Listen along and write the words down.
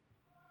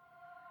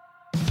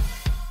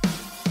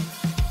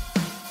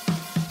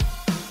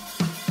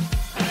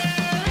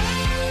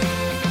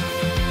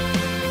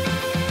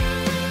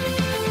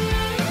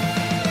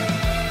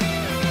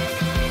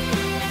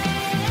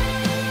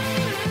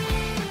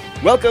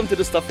Welcome to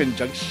the Stuff and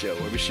Junk Show,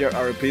 where we share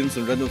our opinions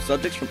on random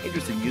subjects from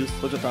interesting news,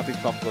 social topics,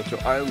 pop culture,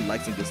 our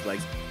likes and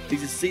dislikes,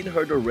 things you've seen,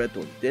 heard, or read,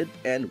 what we did,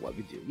 and what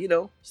we do. You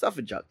know, Stuff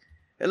and Junk.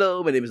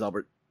 Hello, my name is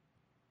Albert.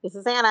 This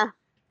is Anna.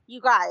 You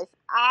guys,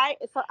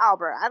 so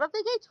Albert, I don't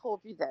think I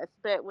told you this,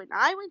 but when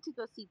I went to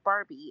go see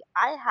Barbie,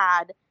 I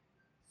had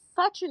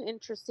such an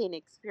interesting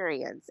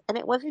experience, and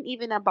it wasn't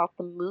even about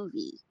the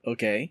movie.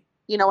 Okay.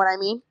 You know what I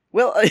mean?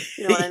 Well,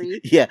 You know what I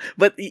mean? yeah,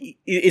 but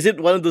is it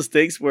one of those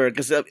things where,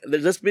 because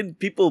there's been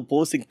people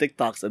posting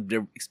TikToks of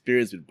their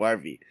experience with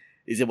Barbie.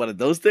 Is it one of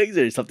those things,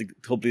 or is something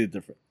completely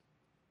different?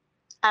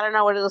 I don't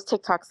know what those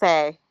TikToks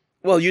say.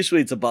 Well,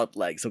 usually it's about,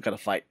 like, some kind of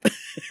fight.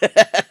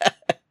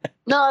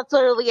 No, that's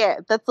literally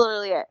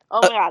it. Oh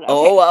my god. Okay,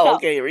 oh, wow, so,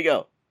 okay, here we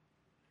go.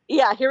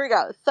 Yeah, here we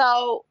go.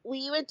 So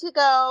we went to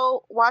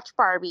go watch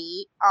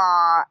Barbie,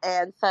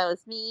 and so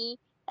it's me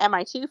and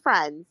my two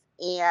friends,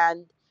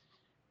 and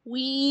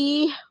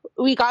we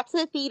got to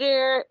the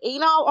theater. You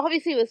know,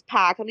 obviously it was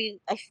packed. I mean,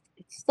 it's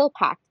still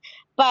packed.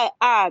 But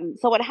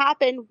so what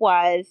happened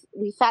was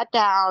we sat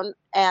down,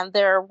 and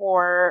there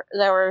were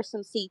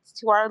some seats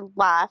to our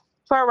left,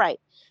 to our right,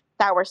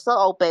 that were still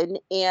open.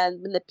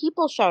 And when the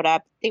people showed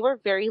up, they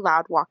were very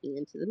loud walking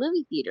into the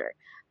movie theater.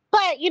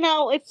 But you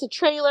know, it's the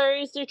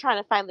trailers. They're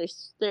trying to find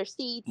their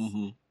seats.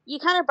 Mm-hmm. You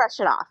kind of brush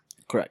it off.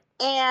 Correct.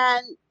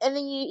 And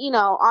then you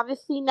know,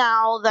 obviously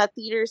now that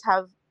theaters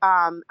have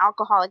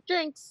alcoholic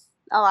drinks,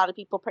 a lot of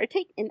people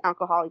partake in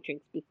alcoholic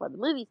drinks before the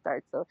movie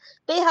starts. So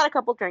they had a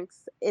couple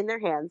drinks in their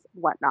hands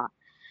and whatnot.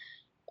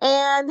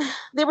 And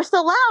they were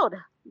still loud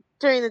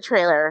during the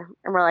trailer.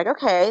 And we're like,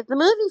 okay, the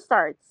movie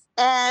starts.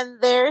 And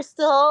they're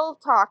still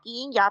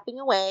talking, yapping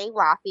away,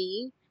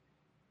 laughing,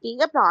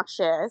 being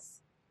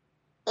obnoxious.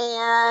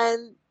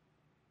 And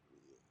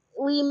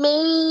we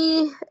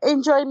may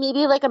enjoy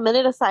maybe like a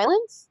minute of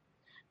silence.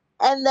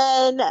 And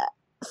then,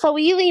 so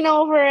we lean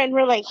over and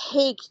we're like,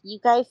 hey, can you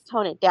guys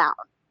tone it down?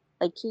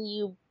 Like, can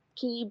you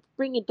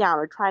bring it down?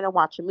 We're trying to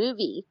watch a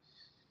movie.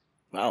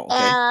 Wow, okay.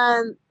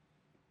 And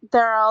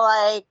they're all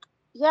like,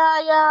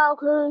 yeah,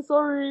 okay,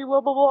 sorry,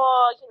 blah, blah,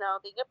 blah. You know,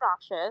 being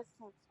obnoxious.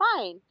 It's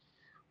fine.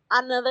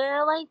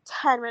 Another, like,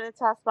 10 minutes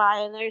pass by,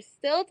 and they're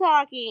still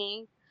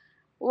talking,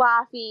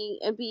 laughing,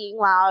 and being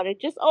loud. And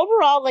just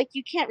overall, like,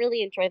 you can't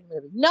really enjoy the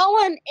movie. No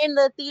one in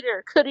the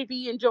theater could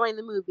be enjoying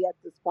the movie at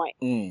this point.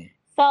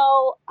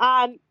 So,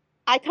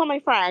 I told my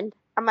friend,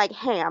 I'm like,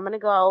 hey, I'm going to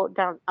go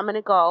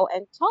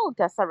and tell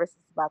guest services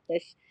about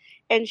this.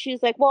 And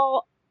she's like,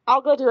 well,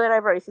 I'll go do it.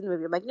 I've already seen the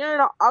movie. I'm like,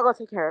 no, I'll go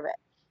take care of it.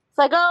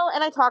 So I go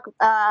and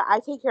I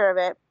take care of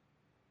it.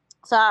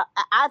 So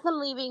as I'm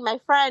leaving, my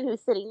friend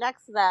who's sitting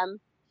next to them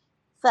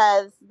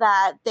says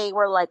that they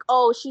were like,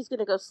 oh, she's going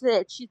to go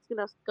snitch,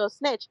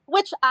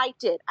 which I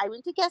did. I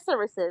went to guest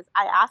services.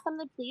 I asked them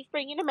to please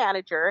bring in a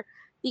manager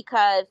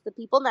because the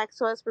people next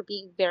to us were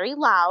being very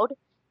loud,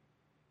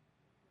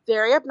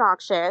 very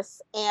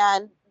obnoxious,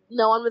 and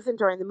no one was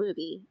enjoying the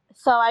movie.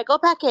 So I go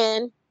back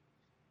in.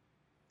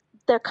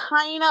 They're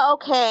kind of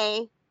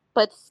okay,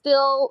 but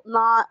still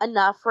not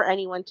enough for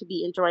anyone to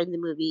be enjoying the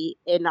movie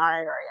in our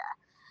area.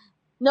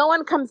 No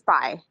one comes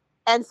by.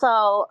 And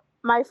so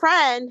my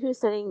friend who's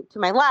sitting to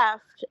my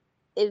left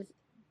is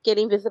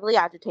getting visibly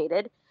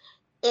agitated.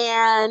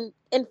 And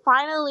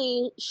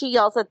finally she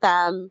yells at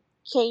them,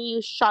 can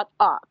you shut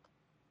up?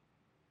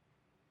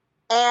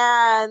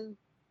 And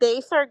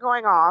they start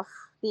going off,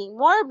 being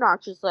more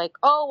obnoxious, like,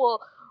 oh, well,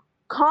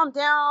 calm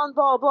down,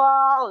 blah,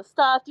 blah, all this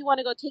stuff. Do you want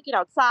to go take it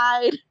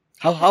outside?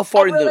 How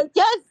far in the like,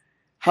 yes.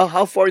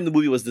 How far in the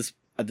movie was this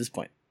at this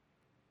point?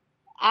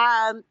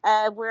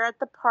 We're at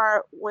the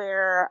part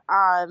where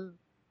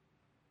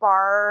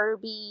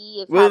Barbie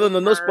is Well, having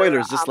no her,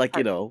 spoilers. Just like,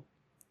 you know,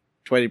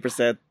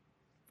 20%,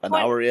 an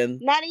hour in.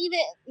 Not even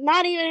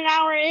an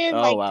hour in.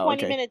 Oh, like wow,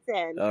 20 okay. minutes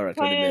in. All right,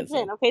 20 minutes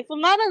in. Okay, so I'm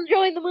not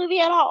enjoying the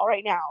movie at all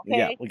right now. Okay.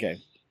 Yeah. Okay.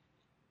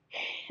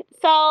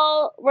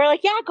 So we're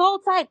like, yeah, go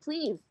outside,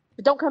 please.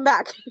 But don't come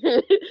back.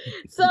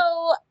 So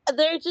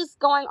they're just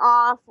going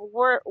off.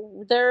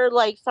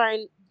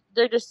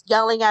 They're just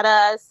yelling at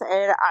us.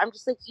 And I'm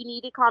just like, you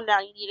need to calm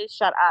down. You need to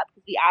shut up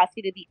because we asked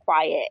you to be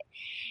quiet.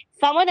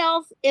 Someone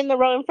else in the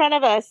row in front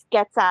of us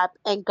gets up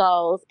and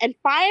goes. And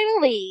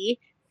finally,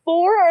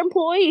 4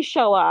 employees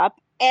show up.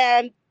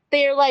 And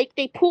they're like,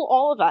 they pull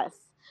all of us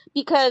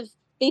because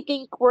they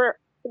think we're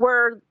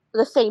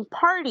the same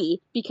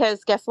party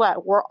because guess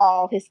what? We're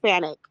all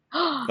Hispanic.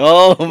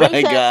 Oh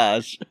my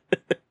gosh.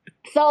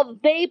 So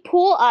they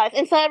pull us,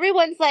 and so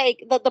everyone's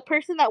like, the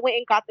person that went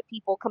and got the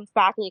people comes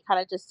back, and he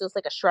kind of just does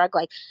like a shrug,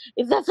 like,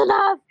 is that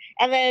enough?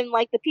 And then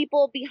like the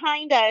people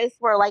behind us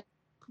were like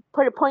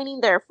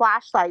pointing their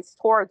flashlights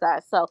towards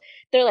us, so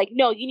they're like,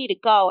 no, you need to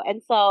go.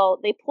 And so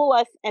they pull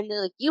us, and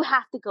they're like, you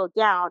have to go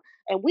down,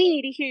 and we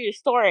need to hear your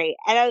story.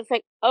 And I was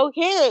like,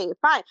 okay,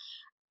 fine.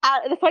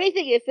 The funny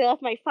thing is, they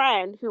left my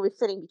friend who was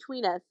sitting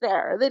between us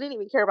there. They didn't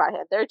even care about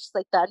him. They're just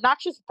like the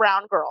obnoxious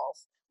brown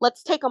girls.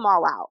 Let's take them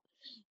all out.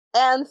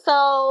 And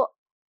so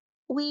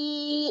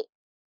the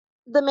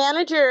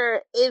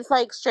manager is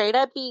like straight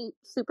up being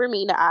super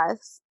mean to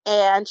us.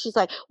 And she's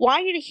like, well,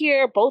 I need to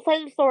hear both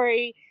sides of the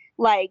story.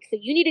 Like, so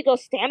you need to go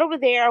stand over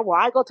there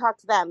while I go talk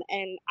to them.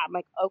 And I'm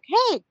like,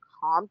 okay,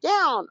 calm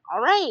down.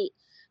 All right.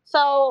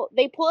 So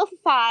they pull us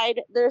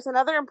aside. There's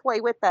another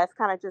employee with us,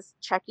 kind of just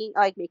checking,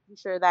 like making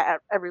sure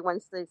that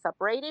everyone stays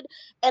separated.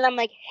 And I'm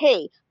like,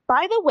 hey,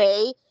 by the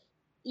way,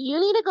 you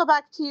need to go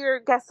back to your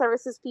guest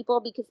services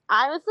people because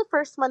I was the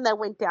first one that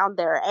went down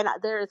there, and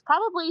there is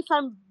probably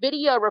some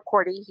video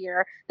recording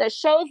here that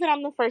shows that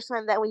I'm the first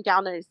one that went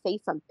down there to say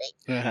something.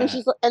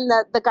 And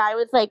the guy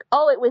was like,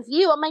 "Oh, it was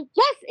you." I'm like,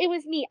 "Yes, it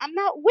was me. I'm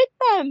not with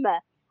them."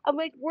 I'm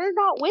like, "We're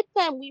not with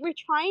them. We were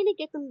trying to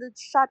get them to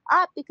shut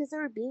up because they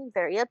were being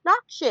very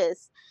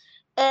obnoxious."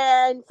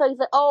 And so he's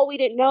like, "Oh, we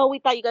didn't know. We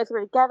thought you guys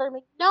were together." I'm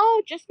like,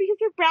 "No, just because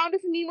we're brown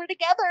doesn't mean we're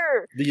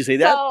together." Did you say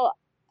that? So,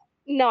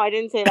 no, I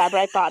didn't say that, but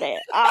I thought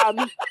it.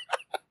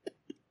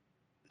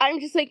 I'm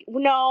just like,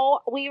 no,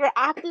 we were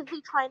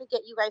actively trying to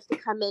get you guys to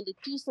come in to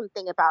do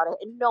something about it,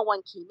 and no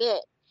one came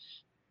in.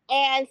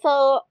 And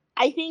so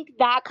I think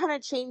that kind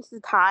of changed the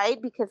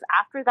tide because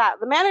after that,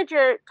 the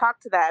manager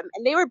talked to them,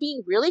 and they were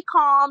being really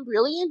calm,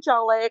 really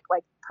angelic,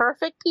 like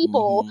perfect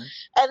people. Mhm.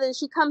 And then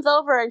she comes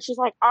over and she's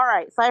like, all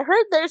right, so I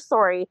heard their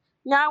story.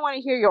 Now I want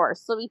to hear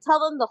yours. So we tell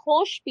them the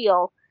whole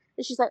spiel.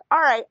 And she's like, all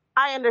right,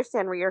 I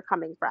understand where you're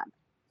coming from.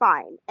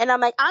 Fine. And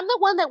I'm like, I'm the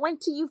one that went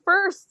to you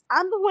first.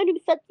 I'm the one who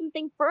said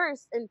something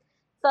first. And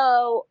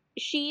so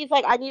she's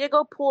like, I need to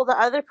go pull the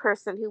other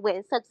person who went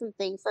and said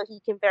something so he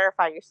can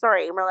verify your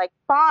story. And we're like,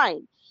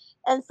 fine.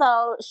 And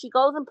so she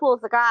goes and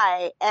pulls the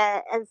guy.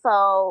 And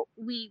so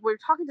we were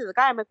talking to the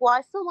guy. I'm like, well,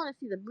 I still want to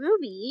see the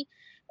movie.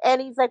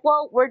 And he's like,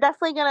 well, we're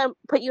definitely going to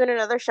put you in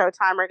another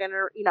showtime. We're going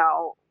to,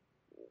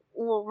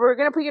 we're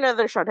going to put you in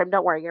another showtime.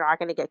 Don't worry, you're not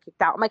going to get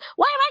kicked out. I'm like,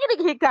 why am I going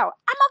to get kicked out?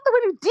 I'm not the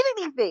one who did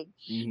anything.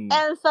 Mhm.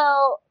 And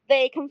so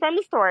they confirm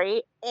the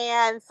story.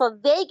 And so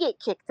they get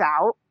kicked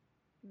out.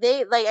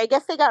 They, like, I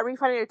guess they got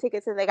refunded their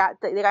tickets and they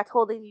got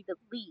told they need to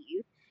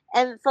leave.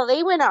 And so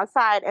they went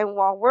outside, and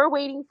while we're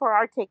waiting for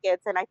our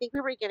tickets, and I think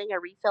we were getting a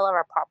refill of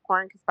our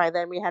popcorn because by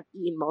then we had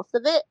eaten most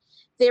of it,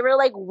 they were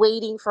like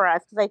waiting for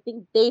us because I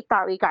think they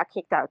thought we got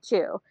kicked out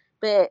too.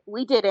 But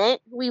we didn't.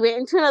 We went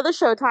into another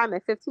showtime,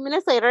 and 15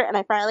 minutes later, and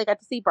I finally got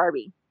to see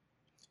Barbie.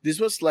 This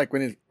was like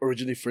when it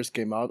originally first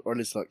came out, or at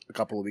least like a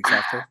couple of weeks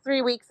after?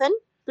 3 weeks in.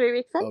 3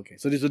 weeks in. Okay,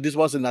 so this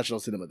was a National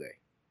Cinema Day.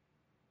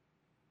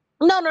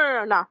 No,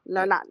 not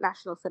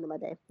National Cinema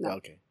Day. No.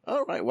 Okay.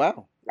 All right.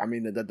 Wow. I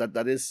mean,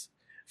 that is,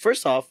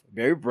 first off,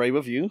 very brave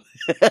of you.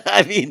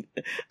 I mean,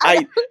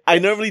 I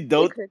normally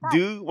don't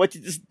do what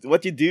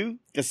you do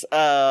because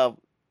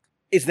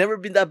it's never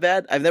been that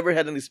bad. I've never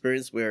had an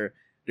experience where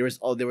there was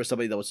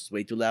somebody that was just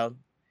way too loud.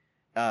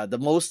 The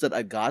most that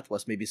I got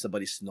was maybe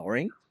somebody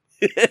snoring.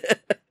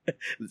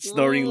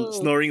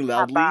 snoring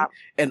loudly,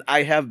 and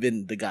I have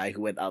been the guy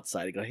who went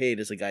outside and go, hey,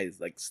 there's a guy who's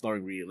like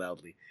snoring really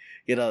loudly.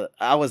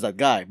 I was that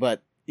guy,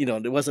 but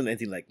there wasn't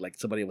anything like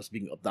somebody was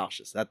being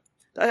obnoxious. That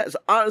has,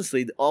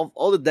 honestly,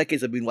 all the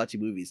decades I've been watching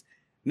movies,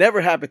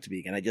 never happened to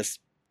me, and I just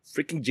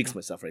freaking jinxed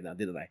myself right now,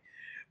 didn't I?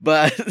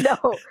 But no.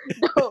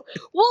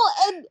 Well,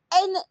 and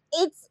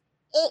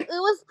it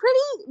was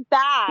pretty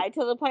bad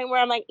to the point where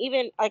I'm like,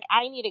 even like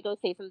I need to go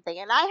say something.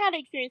 And I had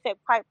experience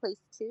at Quiet Place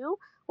too,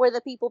 where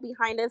the people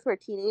behind us were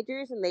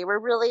teenagers and they were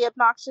really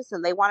obnoxious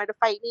and they wanted to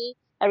fight me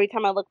every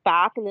time I look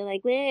back, and they're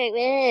like,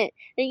 like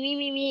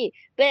me.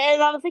 But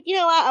and I was like, you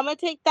know what? I'm gonna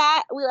take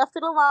that. We left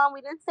it alone.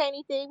 We didn't say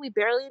anything. We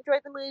barely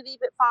enjoyed the movie,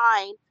 but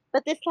fine.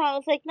 But this time I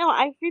was like, no,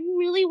 I've been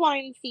really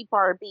wanting to see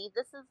Barbie.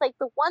 This is like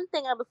the one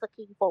thing I was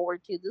looking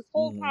forward to this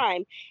whole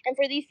time. And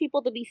for these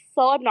people to be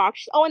so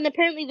obnoxious. Oh, and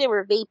apparently they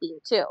were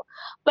vaping too.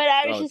 But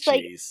I was just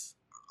like,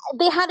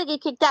 they had to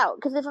get kicked out.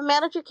 Because if a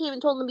manager came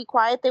and told them to be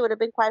quiet, they would have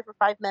been quiet for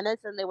 5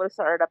 minutes and they would have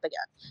started up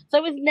again. So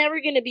it was never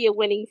going to be a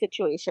winning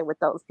situation with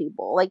those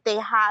people. Like, they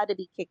had to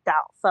be kicked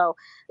out. So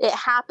it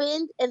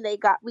happened, and we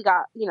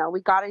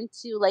got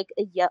into like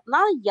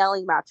not a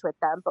yelling match with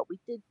them, but we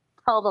did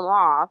tell them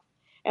off.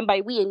 And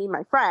by we, I mean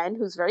my friend,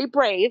 who's very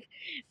brave.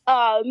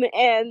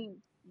 And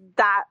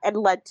that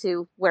led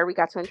to where we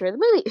got to enjoy the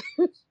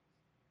movie.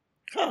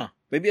 Huh.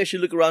 Maybe I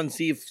should look around and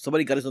see if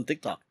somebody got us on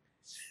TikTok.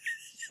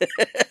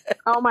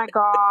 Oh my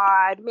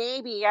God.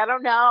 Maybe. I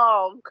don't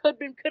know. Could have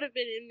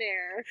been in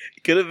there.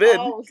 Could have been.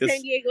 Oh,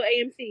 San Diego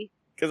AMC.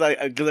 Because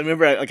I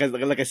remember,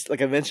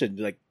 like I mentioned,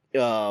 like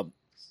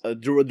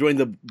during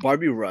the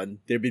Barbie run,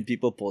 there have been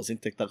people posting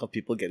TikTok of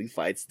people getting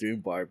fights during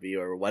Barbie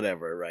or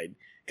whatever, right?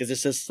 Because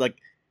it's just like,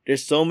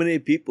 there's so many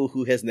people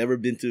who has never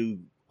been to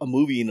a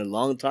movie in a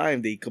long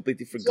time. They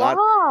completely forgot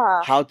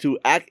how to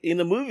act in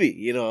a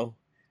movie,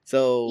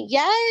 So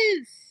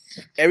yes,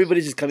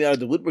 everybody's just coming out of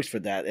the woodworks for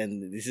that,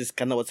 and this is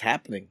kind of what's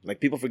happening.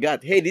 Like, people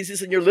forgot, hey, this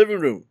is in your living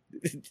room.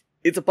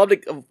 It's a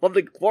public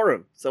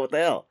forum. So what the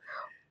hell?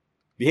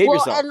 Behave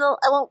yourself. And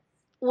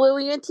when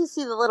we went to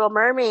see The Little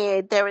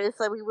Mermaid, there was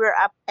we were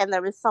up, and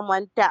there was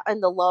someone down in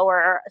the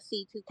lower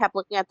seat who kept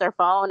looking at their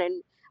phone,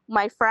 and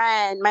my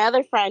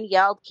other friend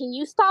yelled, "Can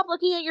you stop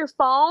looking at your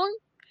phone?"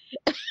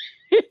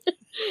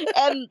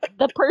 And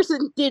the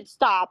person did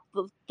stop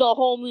the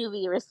whole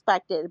movie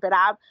respected, but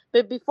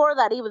before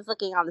that he was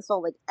looking on his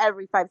phone like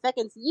every 5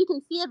 seconds. You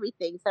can see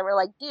everything, so we're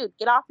like, dude,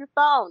 get off your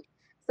phone.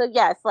 So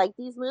yes, like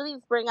these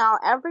movies bring out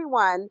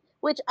everyone,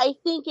 which I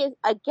think is,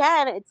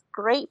 again, it's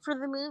great for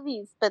the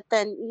movies, but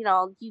then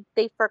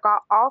they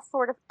forgot all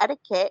sort of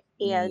etiquette,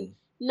 and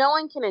no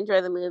one can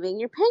enjoy the movie.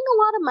 And you're paying a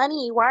lot of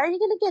money. Why are you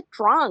going to get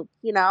drunk?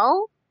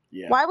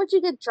 Yeah. Why would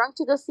you get drunk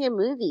to go see a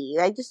movie?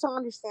 I just don't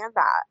understand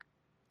that.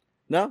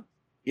 No.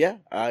 Yeah,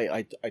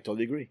 I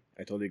totally agree.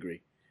 I totally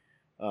agree.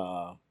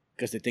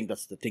 Because they think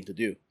that's the thing to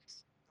do.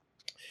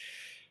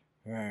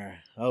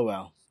 Oh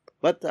well,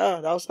 but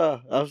that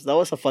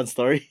was a fun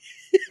story.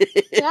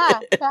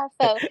 Yeah.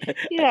 So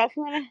if you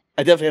wanna,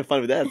 I definitely had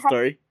fun with that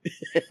story.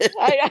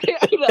 I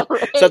know,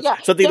 right? Something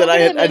Don't that go to I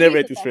never movies had with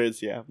them.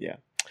 experienced. Yeah.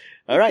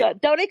 All right. So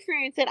don't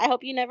experience it. I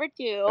hope you never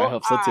do. I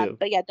hope so too.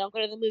 But yeah, don't go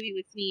to the movie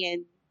with me,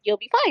 and you'll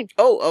be fine.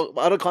 Oh,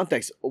 out of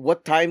context,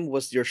 what time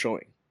was your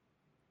showing?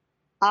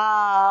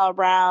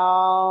 Around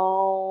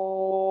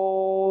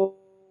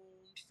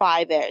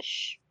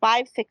 5-ish,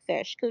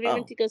 5-6-ish, because we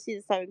went to go see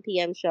the 7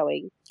 p.m.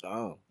 showing.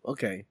 Oh,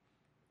 okay.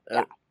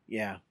 Yeah.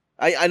 Yeah.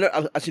 I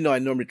know. As you know, I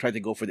normally try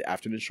to go for the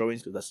afternoon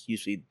showings because that's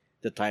usually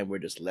the time where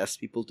there's less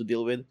people to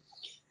deal with.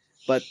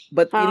 But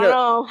I don't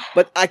know.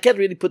 But I can't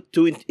really put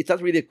two. It's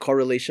not really a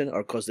correlation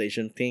or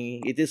causation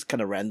thing. It is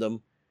kind of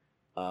random.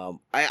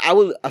 I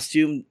will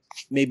assume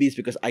maybe it's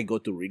because I go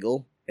to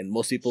Regal and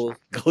most people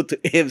go to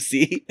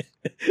AMC,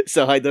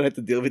 so I don't have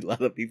to deal with a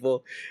lot of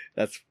people.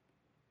 That's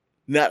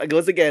not,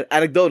 once again,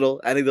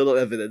 anecdotal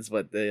evidence,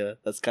 but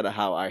that's kind of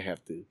how I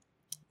have to,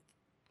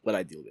 what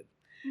I deal with.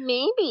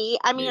 Maybe.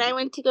 I mean, I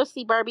went to go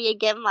see Barbie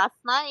again last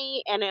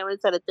night, and it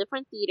was at a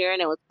different theater,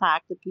 and it was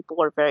packed, and people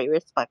were very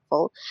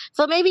respectful.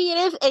 So maybe it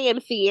is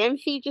AMC.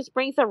 AMC just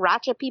brings the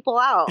ratchet people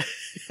out.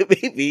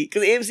 Maybe,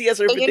 because AMC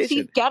has a reputation.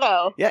 AMC's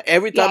ghetto. Yeah,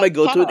 every time I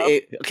go to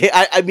an okay,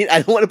 I mean,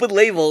 I don't want to put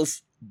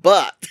labels,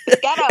 but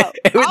ghetto.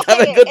 every time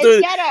I go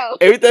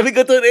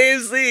to an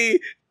AMC,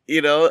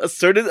 a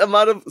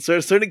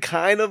certain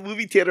kind of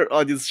movie theater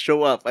audience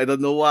show up. I don't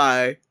know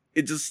why.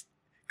 It just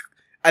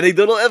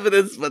anecdotal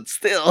evidence, but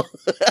still,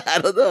 I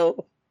don't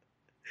know.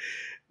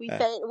 We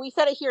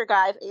said it here,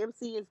 guys.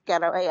 AMC is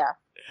ghetto AF.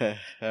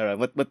 All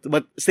right,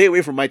 but stay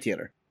away from my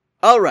theater.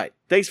 All right,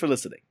 thanks for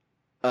listening.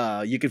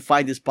 You can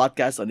find this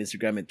podcast on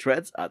Instagram and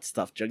Threads at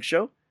Stuff Junk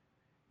Show.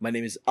 My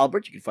name is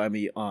Albert. You can find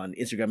me on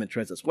Instagram and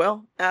Threads as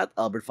well at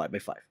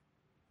Albert5x5.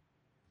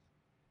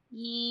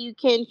 You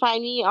can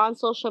find me on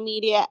social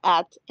media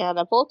at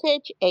Anna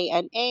Voltage,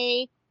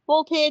 ANA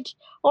Voltage,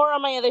 or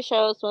on my other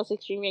shows, Most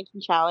Extreme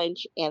Ranking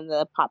Challenge and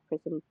the Pop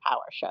Prism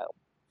Power Show.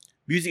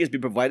 Music has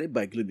been provided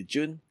by Gloomy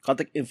June.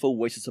 Contact info,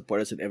 ways to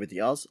support us, and everything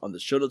else on the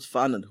show notes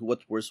found on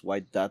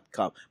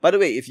whowhatworstwhy.com. By the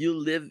way, if you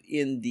live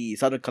in the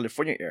Southern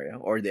California area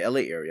or the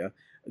LA area,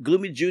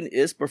 Gloomy June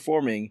is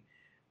performing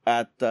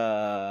at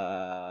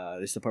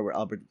this is the part where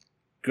Albert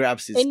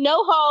grabs his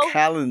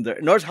calendar,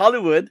 North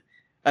Hollywood,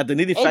 at the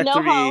Nitty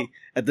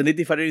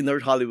Factory,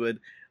 North Hollywood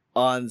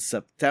on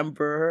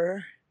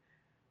September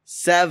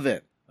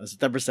 7th.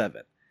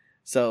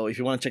 So if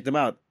you want to check them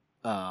out,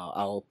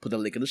 I'll put a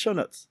link in the show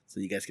notes so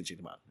you guys can check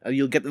them out.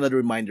 You'll get another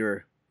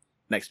reminder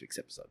next week's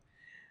episode.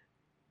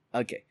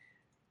 Okay.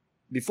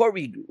 Before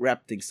we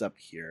wrap things up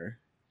here,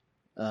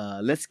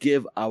 let's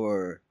give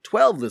our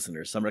 12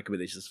 listeners some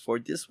recommendations for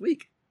this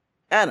week.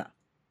 Anna.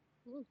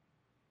 All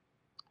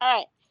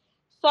right.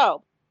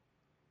 So,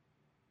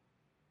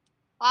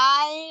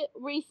 I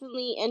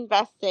recently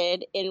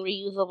invested in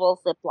reusable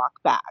Ziploc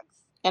bags.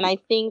 And I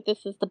think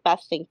this is the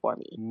best thing for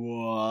me.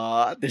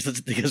 What? There's such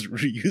a thing as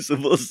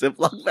reusable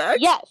Ziploc bags?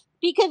 Yes,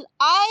 because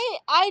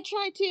I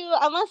try to,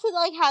 unless it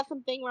has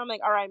something where I'm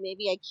like, all right,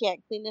 maybe I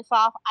can't clean this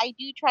off, I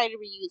do try to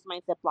reuse my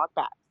Ziploc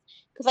bags.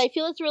 Because I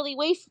feel it's really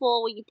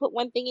wasteful when you put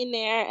one thing in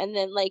there and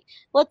then,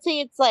 let's say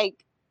it's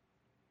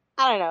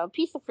I don't know, a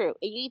piece of fruit,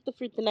 and you eat the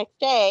fruit the next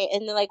day,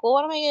 and they're like, well,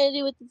 what am I going to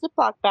do with the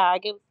Ziploc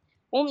bag? It was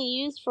only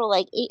used for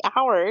 8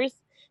 hours.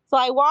 So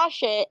I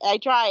wash it, I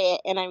dry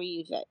it, and I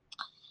reuse it.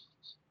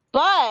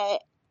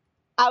 But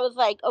I was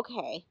like,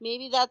 okay,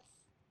 maybe I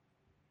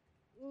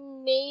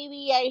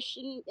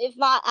shouldn't, it's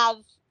not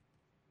as,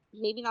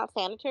 maybe not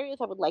sanitary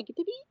as I would like it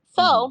to be.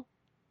 So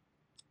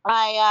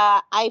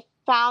I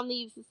found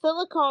these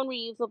silicone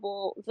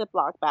reusable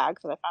Ziploc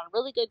bags, and I found a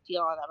really good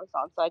deal on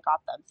Amazon, so I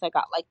got them. So I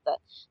got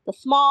the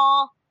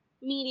small,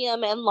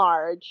 medium, and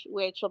large,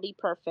 which will be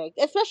perfect.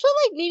 Especially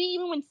maybe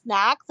even when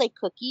snacks, like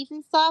cookies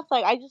and stuff.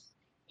 I just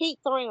hate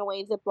throwing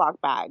away Ziploc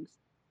bags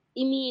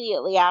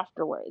immediately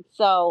afterwards.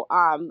 So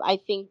I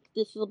think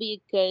this will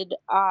be a good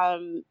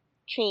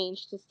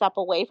change to step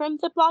away from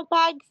Ziploc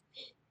bags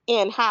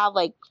and have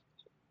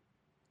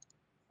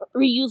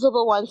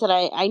reusable ones that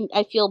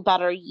I feel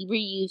better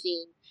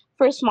reusing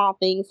for small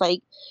things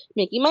like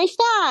making my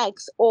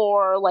snacks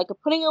or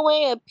putting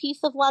away a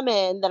piece of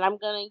lemon that I'm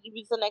gonna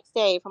use the next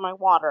day for my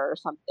water or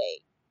something.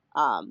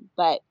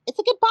 But it's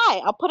a good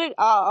buy.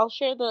 I'll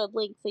share the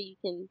link so you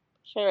can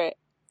share it.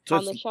 So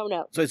on it's the show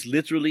notes. so it's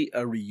literally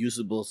a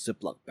reusable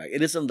Ziploc bag.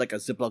 It isn't like a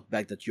Ziploc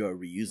bag that you are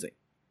reusing.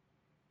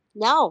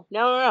 No.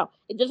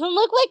 It doesn't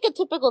look like a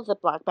typical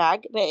Ziploc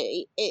bag, but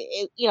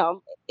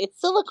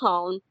it's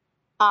silicone.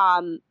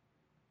 Um,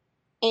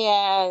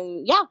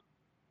 and yeah,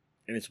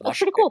 And it's that's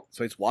pretty cool.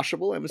 So it's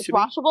washable, I'm It's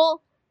assuming?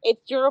 washable.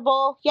 It's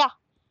durable. Yeah.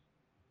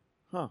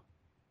 Huh.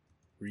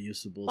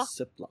 Reusable Yeah.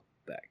 Ziploc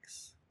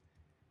bags.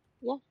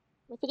 Yeah.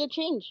 That's a good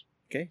change.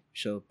 Okay,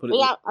 shall put it. But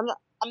yeah,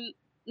 I'm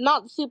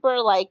not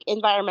super like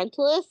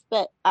environmentalist,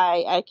 but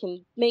I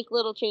can make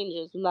little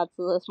changes, and that's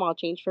a small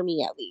change for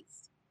me at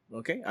least.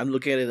 Okay, I'm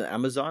looking at it on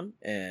Amazon,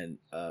 and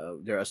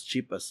they're as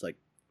cheap as like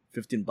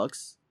 $15,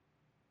 $20,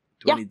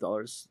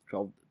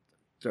 $12,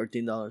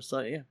 $13. So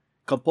yeah,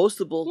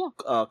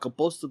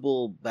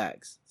 compostable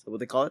bags. Is that what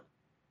they call it?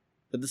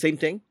 Is that the same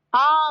thing?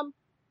 I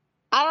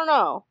don't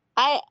know.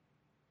 I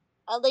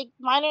like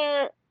mine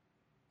are.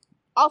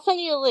 I'll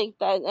send you a link.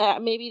 That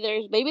maybe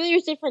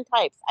there's different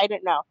types. I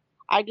don't know.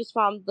 I just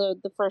found the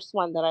first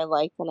one that I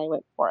liked and I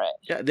went for it.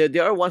 Yeah,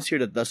 there are ones here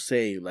that does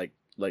say like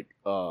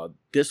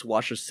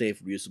dishwasher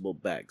safe reusable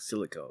bag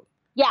silicone.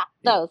 Yeah,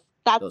 Yeah,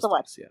 that's those the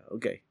one. types. Yeah.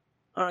 Okay.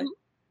 All right. Mhm.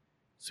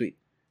 Sweet.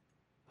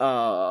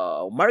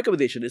 My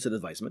recommendation is an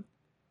advisement.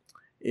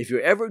 If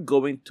you're ever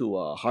going to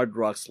a hard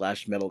rock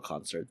 / metal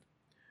concert,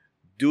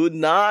 do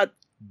not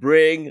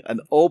bring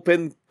an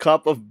open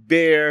cup of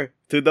beer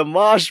to the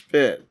mosh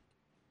pit.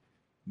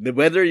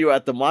 Whether you're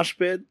at the mosh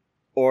pit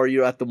or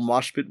you're at the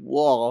mosh pit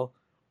wall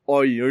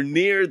or you're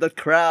near the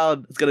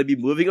crowd, it's gonna be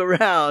moving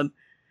around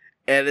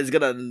and it's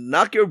gonna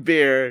knock your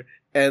beer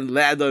and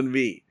land on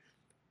me.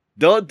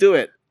 Don't do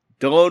it.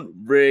 Don't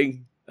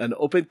bring an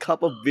open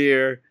cup of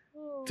beer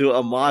to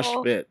a mosh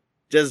pit.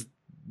 Just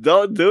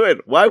don't do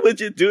it. Why would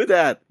you do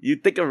that? You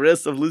take a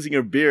risk of losing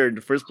your beer in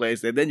the first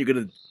place, and then you're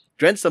gonna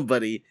drench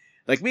somebody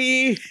like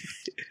me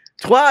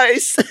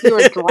twice. You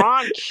were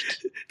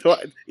drenched.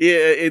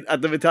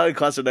 At the Metallica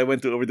concert I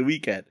went to over the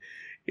weekend.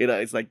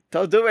 It's like,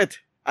 don't do it.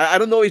 I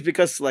don't know. It's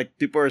because like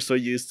people are so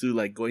used to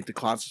like going to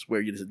concerts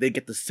where they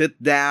get to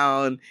sit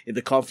down in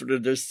the comfort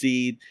of their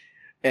seat,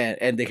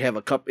 and they have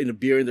a cup in a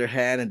beer in their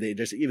hand, and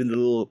there's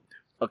even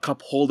a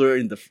cup holder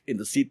in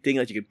the seat thing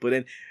that you can put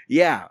in.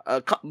 Yeah,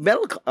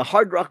 a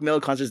hard rock metal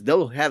concerts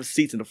don't have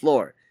seats in the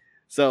floor,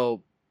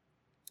 so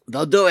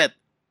don't do it.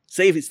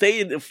 Stay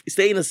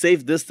in a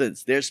safe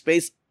distance. There's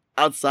space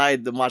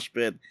outside the mosh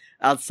pit,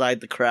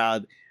 outside the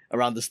crowd,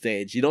 around the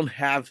stage. You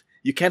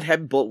can't have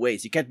it both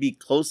ways. You can't be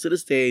close to the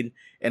stage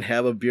and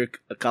have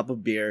a cup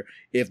of beer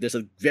if there's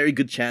a very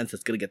good chance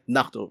it's gonna get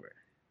knocked over.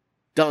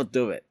 Don't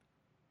do it.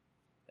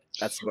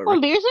 That's my Well,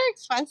 beers are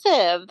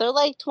expensive. They're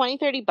like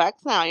 $20-$30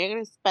 now. You're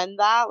gonna spend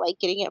that like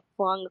getting it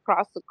flung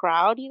across the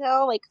crowd,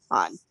 like come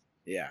on.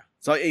 Yeah.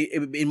 So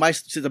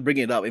since I'm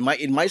bringing it up,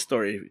 in my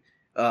story,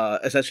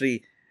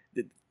 essentially,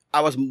 I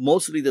was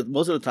most of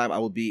the time I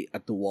would be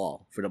at the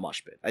wall for the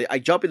mosh pit. I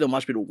jump in the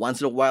mosh pit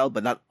once in a while,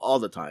 but not all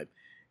the time.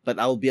 But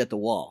I will be at the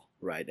wall,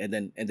 right? And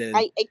then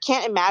I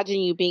can't imagine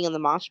you being in the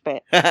mosh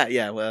pit.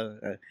 yeah. Well,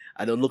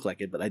 I don't look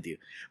like it, but I do.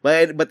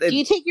 But Do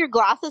you take your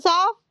glasses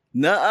off?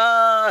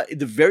 No,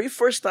 the very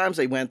first times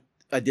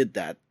I did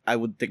that. I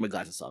would take my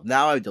glasses off.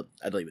 Now I don't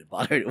even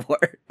bother anymore.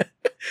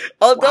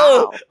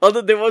 Although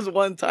there was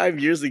one time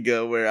years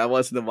ago where I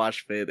was in the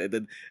mosh pit and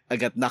then I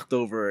got knocked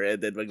over and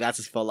then my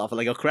glasses fell off. I'm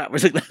like, oh crap,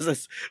 where's the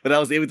glasses? But I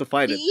was able to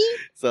find it.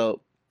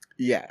 So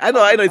yeah, I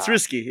know it's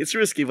risky. It's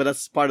risky, but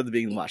that's part of the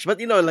being mosh. But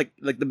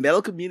like the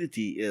metal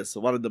community is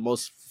one of the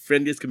most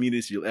friendliest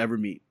communities you'll ever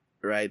meet,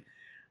 right?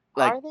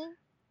 Like, are they?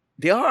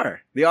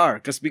 They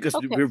are because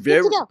Okay.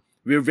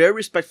 we're very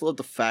respectful of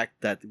the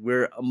fact that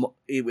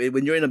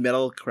when you're in a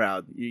metal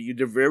crowd,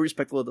 you're very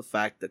respectful of the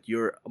fact that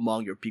you're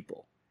among your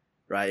people,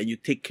 right? And you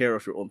take care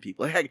of your own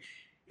people. Heck,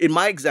 in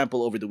my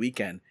example over the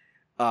weekend,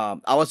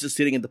 I was just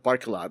sitting in the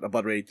parking lot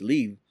about ready to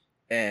leave,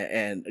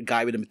 and a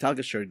guy with a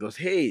Metallica shirt goes,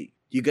 "Hey,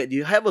 do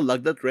you have a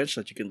lug nut wrench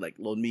that you can like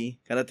loan me?"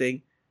 kind of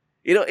thing.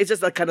 It's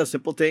just that kind of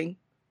simple thing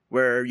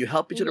where you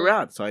help each other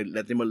out. So I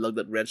let him a lug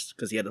nut wrench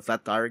because he had a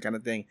flat tire kind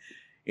of thing,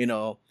 and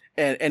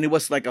it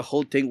was like a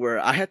whole thing where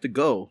I had to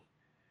go.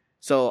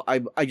 So I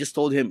just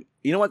told him,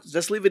 you know what,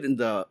 just leave it on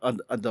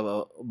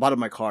the bottom of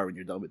my car when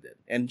you're done with it.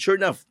 And sure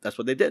enough, that's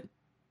what they did.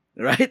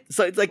 Right?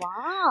 So it's like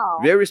wow.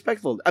 very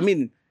respectful. I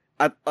mean,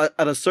 at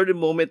a certain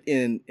moment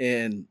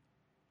in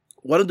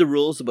one of the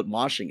rules about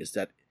moshing is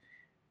that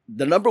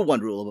the number one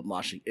rule about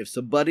moshing, if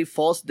somebody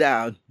falls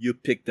down, you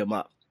pick them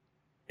up.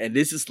 And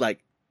this is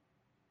like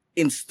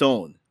in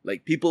stone.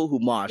 Like people who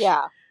mosh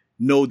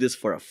know this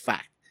for a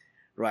fact.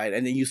 Right,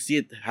 and then you see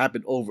it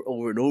happen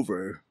over and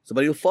over.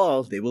 Somebody will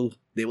fall. There will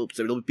be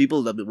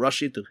people that will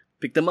rush in to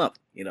pick them up.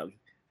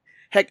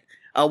 Heck,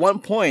 at one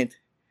point,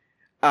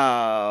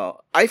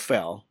 I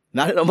fell,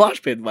 not in a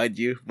mosh pit, mind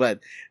you, but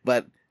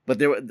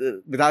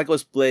Metallica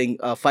was playing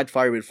 "Fight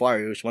Fire with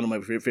Fire," which is one of my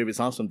favorite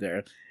songs from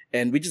there,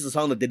 and which is a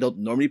song that they don't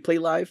normally play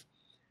live.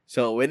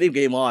 So when it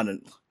came on,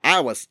 and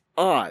I was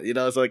on,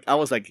 it's like I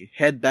was like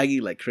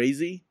headbanging like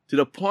crazy to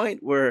the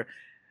point where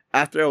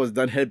after I was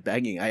done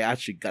headbanging, I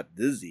actually got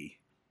dizzy.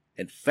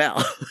 and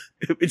fell,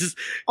 which is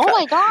Oh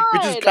my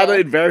which is god! kind of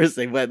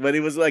embarrassing. But when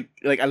it was like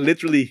I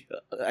literally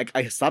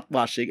I stopped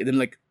watching, and then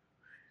like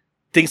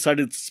things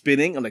started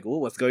spinning. I'm like, oh,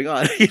 what's going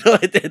on?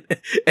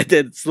 And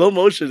then slow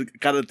motion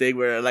kind of thing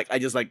where like I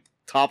just like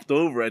topped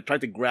over and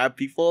tried to grab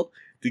people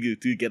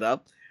to get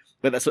up.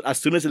 But as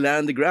soon as I land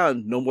on the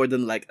ground, no more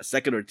than like a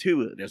second or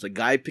two, there's a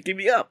guy picking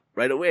me up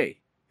right away,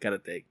 kind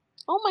of thing.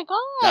 Oh my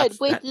god!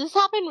 Wait, did this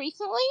happen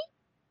recently?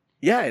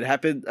 Yeah, it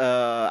happened.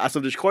 As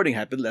of this recording,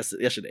 happened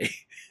yesterday.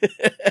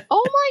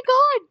 Oh my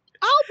god,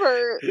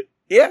 Albert!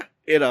 Yeah,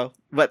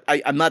 but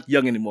I'm not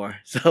young anymore.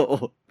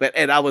 So,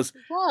 and I was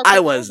Yes, I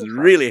that's was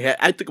wonderful. really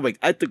I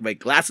took my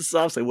glasses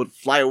off so I would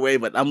fly away.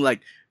 But I'm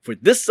like, for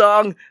this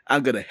song,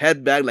 I'm gonna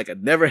headbang like I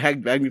never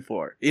headbanged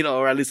before.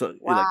 Or at least like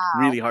Wow.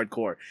 really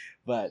hardcore.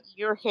 But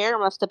Your hair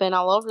must have been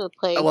all over the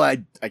place. well,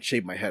 I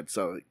shaved my head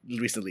so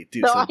recently too.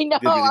 No, so I know.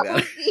 it didn't really I matter.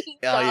 was being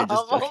Oh, you're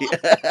just dumb. joking.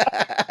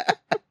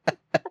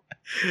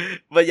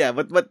 But yeah,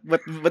 but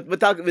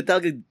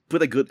Metallica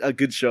put a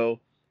good show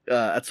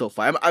at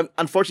SoFi. I'm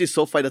unfortunately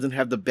SoFi doesn't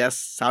have the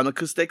best sound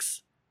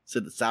acoustics, so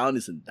the sound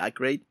isn't that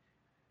great.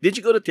 Did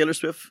you go to Taylor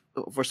Swift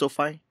for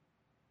SoFi,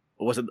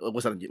 or was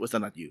that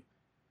not you?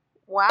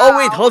 Wow. Oh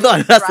wait, hold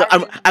on.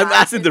 I'm Driving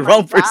asking the back wrong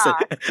in my person.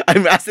 back.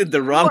 I'm asking the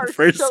You wrong are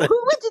person. So,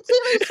 who went to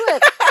Taylor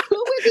Swift?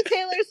 Who went to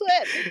Taylor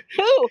Swift?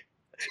 Who?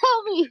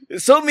 Tell me.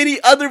 So many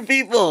other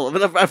people,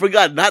 but I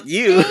forgot. Not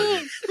you.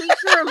 Thanks.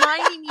 Thanks for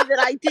reminding me that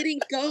I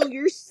didn't go.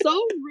 You're so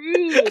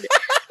rude.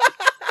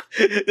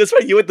 That's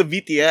right. You went to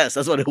BTS.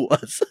 That's what it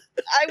was.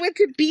 I went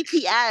to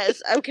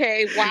BTS.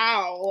 Okay,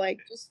 wow. Like,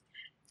 just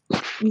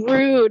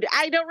rude.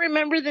 I don't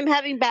remember them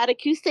having bad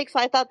acoustics.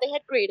 I thought they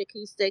had great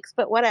acoustics,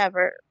 but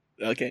whatever.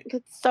 Okay.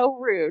 It's so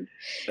rude.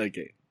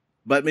 Okay.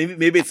 But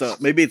maybe it's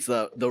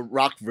the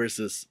rock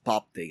versus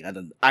pop thing.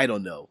 I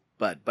don't know.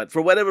 But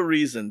for whatever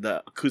reason,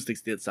 the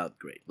acoustics did sound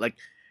great. Like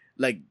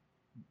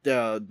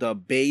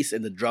the bass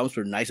and the drums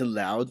were nice and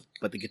loud,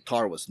 but the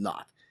guitar was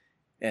not.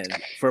 And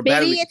for a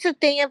band, Maybe it's a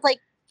thing of like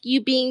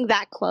you being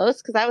that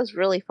close because I was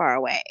really far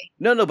away.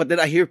 no. But then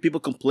I hear people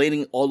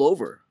complaining all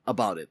over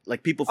about it.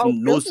 Like people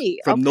from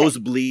really? Okay.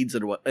 nosebleeds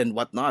and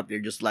whatnot. They're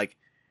just like,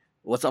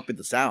 "What's up with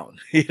the sound?"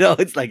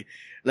 It's like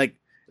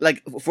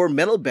for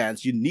metal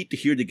bands, you need to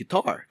hear the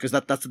guitar because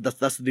that's the true.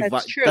 that's the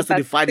That's the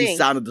defining thing.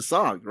 sound of the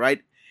song,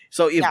 right?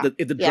 So if Yeah,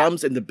 the yeah.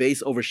 drums and the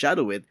bass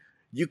overshadow it,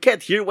 you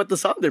can't hear what the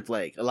song they're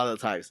playing a lot of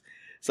the times.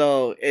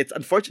 So it's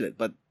unfortunate,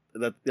 but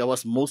that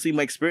was mostly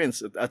my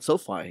experience at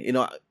SoFi.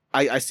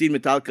 I seen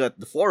Metallica at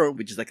the Forum,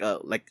 which is like a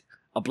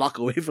block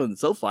away from the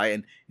SoFi,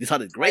 and they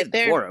sounded great Right at the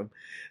there. Forum.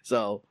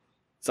 So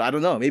I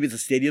don't know. Maybe it's a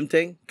stadium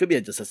thing. Could be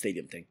just a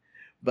stadium thing,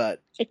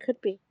 but It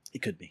could be.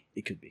 it could be.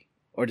 It could be.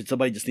 Or did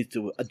somebody just need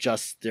to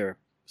adjust their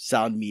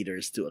sound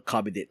meters to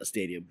accommodate a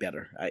stadium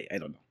better? I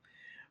don't know.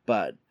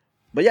 But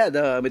yeah,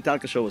 the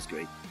Metallica show was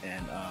great.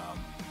 And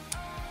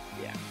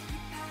yeah,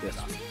 it was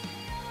awesome.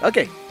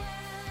 Okay.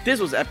 This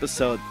was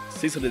episode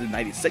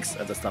 696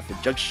 of the Stuff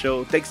with Jug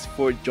Show. Thanks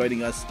for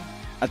joining us.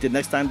 Until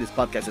next time, this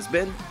podcast has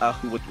been a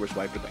Who What Where's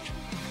Why production.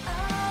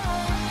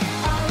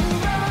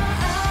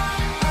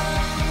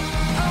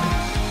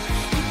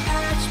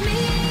 Catch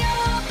me